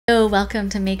welcome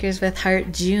to Makers with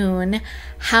Heart June.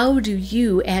 How do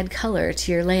you add color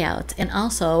to your layout? And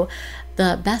also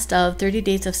the best of 30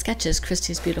 days of sketches,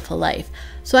 Christy's Beautiful Life.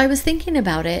 So I was thinking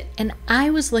about it and I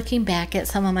was looking back at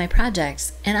some of my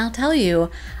projects, and I'll tell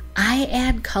you, I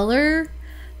add color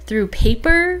through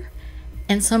paper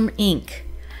and some ink.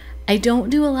 I don't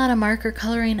do a lot of marker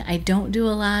coloring. I don't do a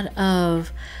lot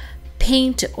of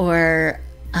paint or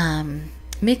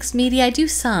mixed media. I do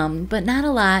some, but not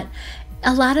a lot.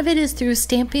 A lot of it is through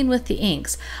stamping with the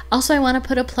inks. Also, I want to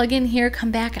put a plug in here. Come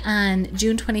back on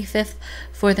June 25th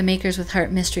for the Makers with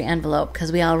Heart mystery envelope,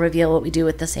 because we all reveal what we do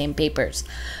with the same papers.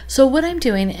 So what I'm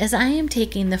doing is I am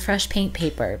taking the fresh paint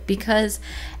paper, because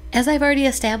as I've already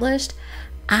established,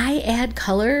 I add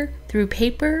color through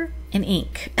paper and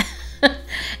ink.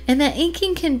 And that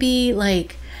inking can be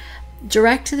like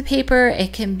direct to the paper.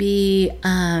 It can be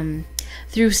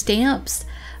through stamps.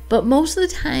 But most of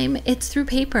the time it's through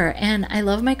paper, and I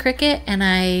love my Cricut, and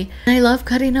I love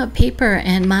cutting up paper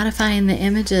and modifying the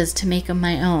images to make them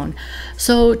my own.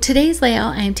 So today's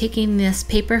layout, I am taking this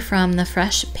paper from the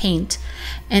fresh paint,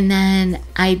 and then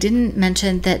I didn't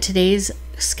mention that today's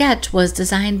sketch was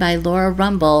designed by Laura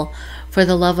Rumble for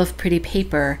the Love of Pretty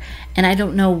Paper, and I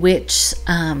don't know which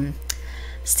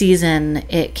season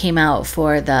it came out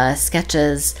for the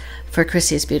sketches for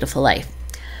Christy's Beautiful Life.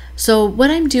 So what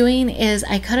I'm doing is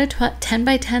I cut a 10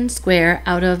 by 10 square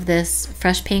out of this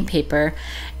fresh paint paper,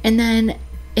 and then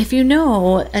if you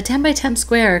know, a 10 by 10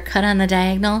 square cut on the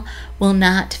diagonal will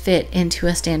not fit into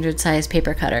a standard size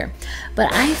paper cutter.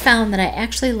 But I found that I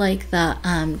actually like the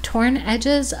torn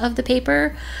edges of the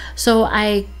paper. So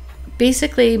I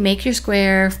basically make your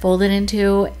square, fold it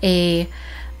into a,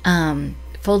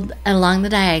 fold along the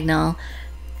diagonal,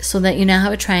 so that you now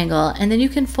have a triangle, and then you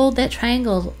can fold that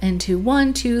triangle into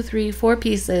 1, 2, 3, 4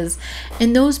 pieces,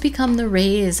 and those become the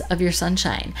rays of your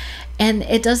sunshine. And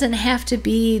it doesn't have to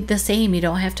be the same. You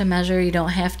don't have to measure, you don't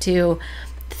have to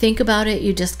think about it,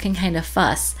 you just can kind of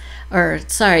fuss, or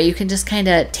sorry, you can just kind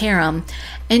of tear them.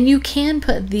 And you can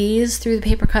put these through the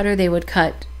paper cutter, they would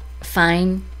cut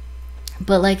fine,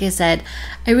 but like I said,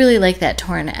 I really like that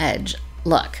torn edge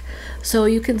look. So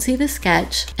you can see the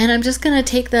sketch, and I'm just going to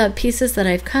take the pieces that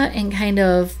I've cut and kind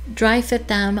of dry fit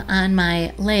them on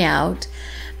my layout.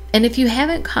 And if you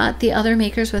haven't caught the other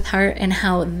Makers with Heart and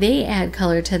how they add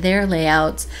color to their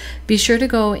layouts, be sure to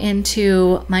go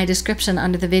into my description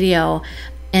under the video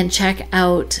and check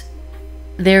out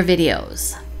their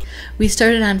videos. We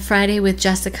started on Friday with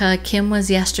Jessica, Kim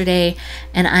was yesterday,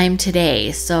 and I'm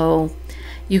today. So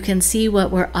you can see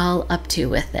what we're all up to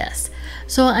with this.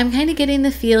 So I'm kind of getting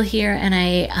the feel here, and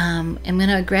I am going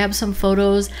to grab some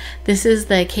photos. This is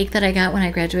the cake that I got when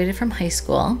I graduated from high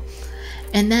school.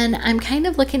 And then I'm kind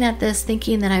of looking at this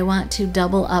thinking that I want to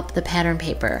double up the pattern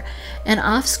paper. And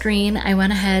off screen, I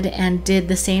went ahead and did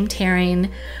the same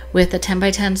tearing with the 10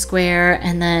 by 10 square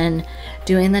and then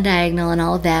doing the diagonal and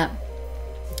all of that.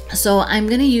 So I'm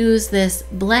going to use this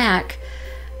black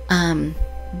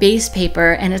base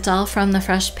paper, and it's all from the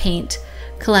Fresh Paint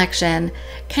collection,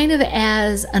 kind of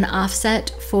as an offset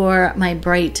for my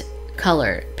bright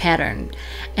color pattern.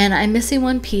 And I'm missing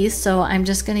one piece, so I'm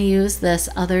just going to use this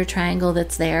other triangle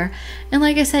that's there. And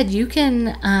like I said, you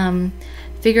can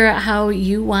figure out how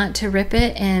you want to rip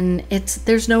it, and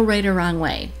there's no right or wrong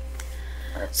way.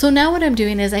 So now what I'm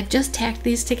doing is I've just tacked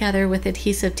these together with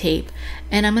adhesive tape,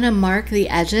 and I'm going to mark the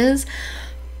edges,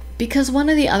 because one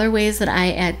of the other ways that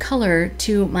I add color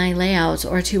to my layouts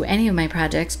or to any of my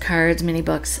projects, cards, mini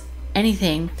books,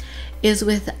 anything, is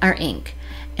with our ink.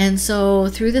 And so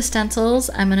through the stencils,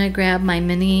 I'm going to grab my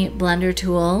mini blender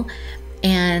tool,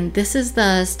 and this is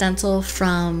the stencil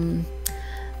from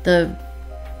the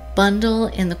bundle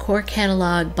in the core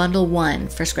catalog, bundle 1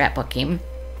 for scrapbooking.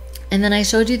 And then I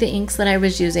showed you the inks that I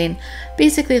was using,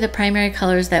 basically the primary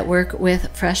colors that work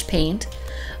with fresh paint.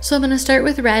 So I'm going to start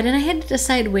with red, and I had to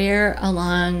decide where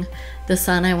along the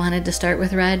sun I wanted to start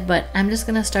with red, but I'm just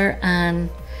going to start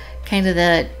on kind of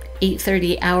the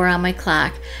 8:30 hour on my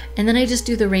clock, and then I just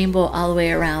do the rainbow all the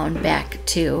way around back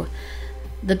to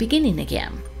the beginning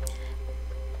again.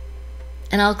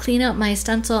 And I'll clean up my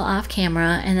stencil off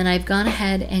camera, and then I've gone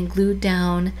ahead and glued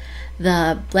down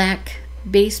the black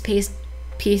base paste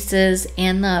pieces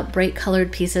and the bright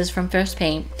colored pieces from Fresh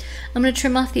Paint. I'm going to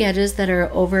trim off the edges that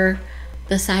are over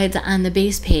the sides on the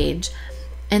base page.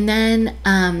 And then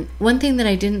one thing that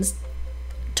I didn't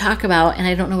talk about, and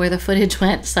I don't know where the footage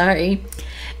went, sorry,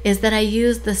 is that I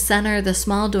used the center, the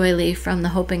small doily from the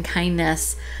Hope and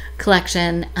Kindness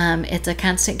collection. It's a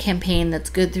constant campaign that's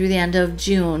good through the end of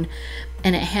June,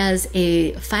 and it has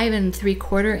a 5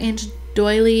 3/4 inch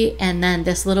doily and then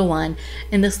this little one,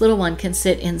 and this little one can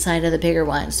sit inside of the bigger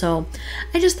one. So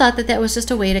I just thought that that was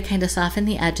just a way to kind of soften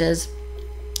the edges.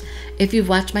 If you've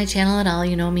watched my channel at all,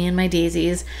 you know me and my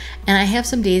daisies, and I have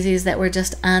some daisies that were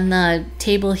just on the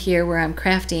table here where I'm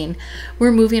crafting.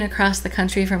 We're moving across the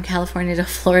country from California to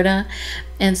Florida,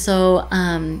 and so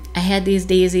I had these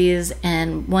daisies,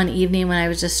 and one evening when I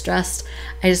was just stressed,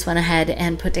 I just went ahead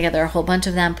and put together a whole bunch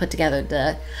of them, put together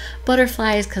the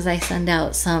butterflies, because I send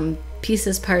out some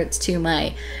pieces parts to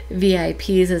my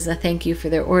VIPs as a thank you for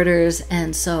their orders,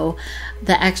 and so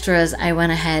the extras I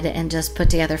went ahead and just put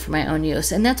together for my own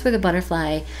use, and that's where the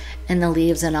butterfly and the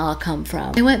leaves and all come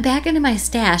from. I went back into my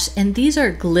stash, and these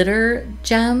are glitter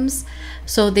gems,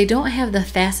 so they don't have the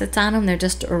facets on them, they're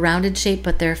just a rounded shape,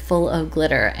 but they're full of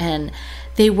glitter, and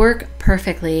they work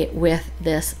perfectly with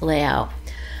this layout.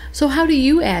 So how do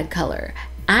you add color?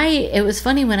 It was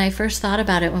funny when I first thought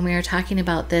about it, when we were talking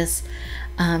about this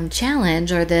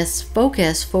challenge or this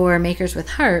focus for Makers with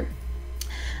Heart,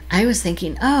 I was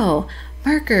thinking, oh,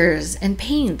 markers and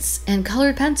paints and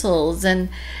colored pencils and,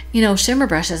 you know, shimmer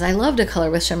brushes. I love to color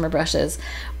with shimmer brushes.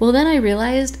 Well, then I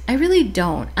realized I really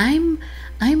don't. I'm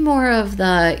more of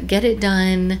the get it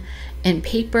done, and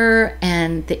paper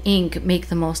and the ink make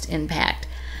the most impact.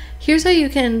 Here's how you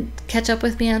can catch up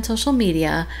with me on social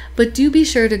media, but do be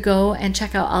sure to go and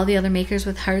check out all the other Makers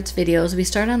with Hearts videos. We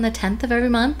start on the 10th of every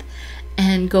month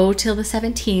and go till the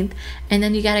 17th, and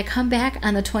then you got to come back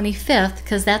on the 25th,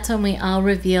 because that's when we all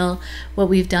reveal what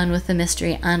we've done with the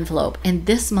mystery envelope. And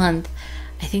this month,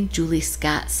 I think Julie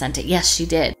Scott sent it. Yes, she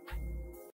did.